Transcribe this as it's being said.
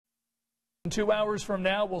2 hours from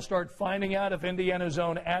now, we'll start finding out if Indiana's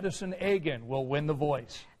own Addison will win The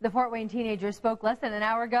Voice. The Fort Wayne teenager spoke less than an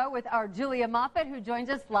hour ago with our Julia Moffett, who joins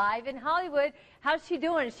us live in Hollywood. How's she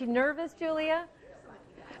doing? Is she nervous, Julia?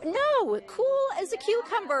 No, cool as a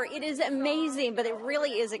cucumber. It is amazing, but it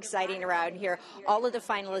really is exciting around here. All of the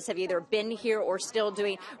finalists have either been here or still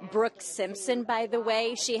doing. Brooke Simpson, by the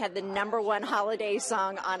way, she had the #1 holiday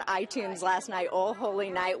song on iTunes last night, Oh Holy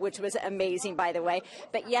Night, which was amazing, by the way.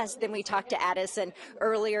 But yes, then we talked to Addison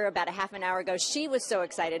earlier, about a half an hour ago. She was so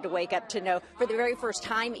excited to wake up to know for the very first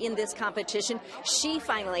time in this competition, she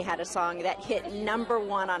finally had a song that hit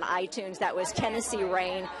 #1 on iTunes. That was Tennessee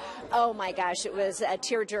Rain. Oh my gosh, it was a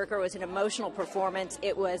tearjerker. It was an emotional performance.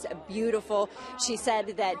 It was beautiful. She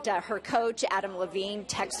said that her coach, Adam Levine,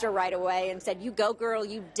 texted her right away and said, "You go, girl.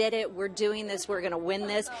 You did it. We're doing this. We're going to win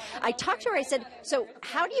this." I talked to her. I said, "So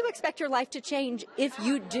how do you expect your life to change if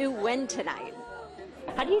you do win tonight?"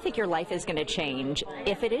 How do you think your life is going to change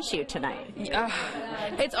if it is you tonight?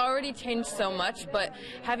 It's already changed so much, but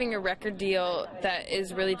having a record deal that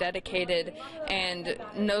is really dedicated and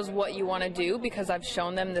knows what you want to do, because I've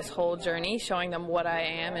shown them this whole journey, showing them what I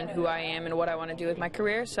am and who I am and what I want to do with my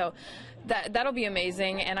career. So that'll be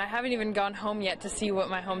amazing. And I haven't even gone home yet to see what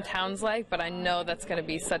my hometown's like, but I know that's going to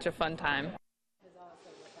be such a fun time.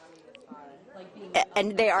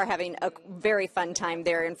 And they are having a very fun time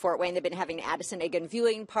there in Fort Wayne. They've been having Addison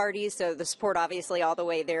viewing parties, so the support obviously all the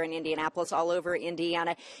way there in Indianapolis, all over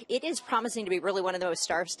Indiana. It is promising to be really one of the most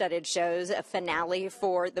star-studded shows, a finale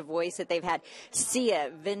for The Voice that they've had.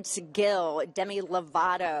 Sia, Vince Gill, Demi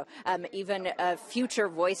Lovato, even a future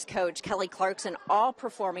voice coach, Kelly Clarkson, all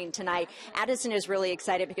performing tonight. Addison is really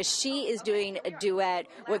excited because she is doing a duet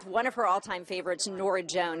with one of her all-time favorites, Norah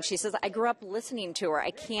Jones. She says, "I grew up listening to her.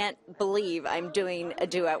 I can't believe I'm doing a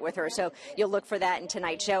duet with her." So you'll look for that in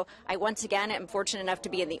tonight's show. I once again am fortunate enough to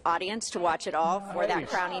be in the audience to watch it all for that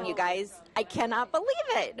crowning, you guys. I cannot believe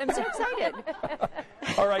it. I'm so excited.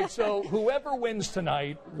 All right, so whoever wins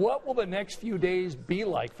tonight, what will the next few days be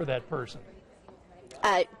like for that person?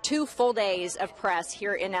 2 full days of press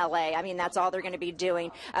here in L.A. I mean, that's all they're going to be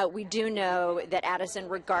doing. We do know that Addison,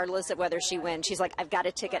 regardless of whether she wins, she's like, "I've got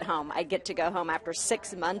a ticket home. I get to go home after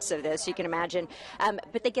 6 months of this," you can imagine.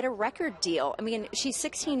 But they get a record deal. I mean, she's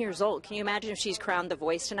 16 years old. Can you imagine if she's crowned The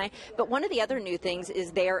Voice tonight? But one of the other new things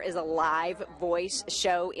is there is a live voice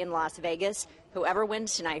show in Las Vegas. Whoever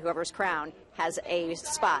wins tonight, whoever's crowned, has a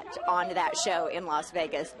spot on that show in Las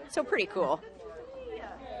Vegas. So pretty cool.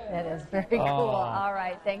 That is very cool. All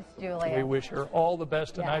right. Thanks, Julia. We wish her all the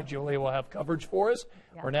best tonight. Yeah. Julia will have coverage for us.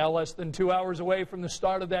 Yeah. We're now less than 2 hours away from the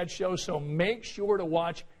start of that show, so make sure to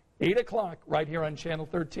watch 8 o'clock right here on Channel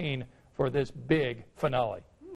 13 for this big finale.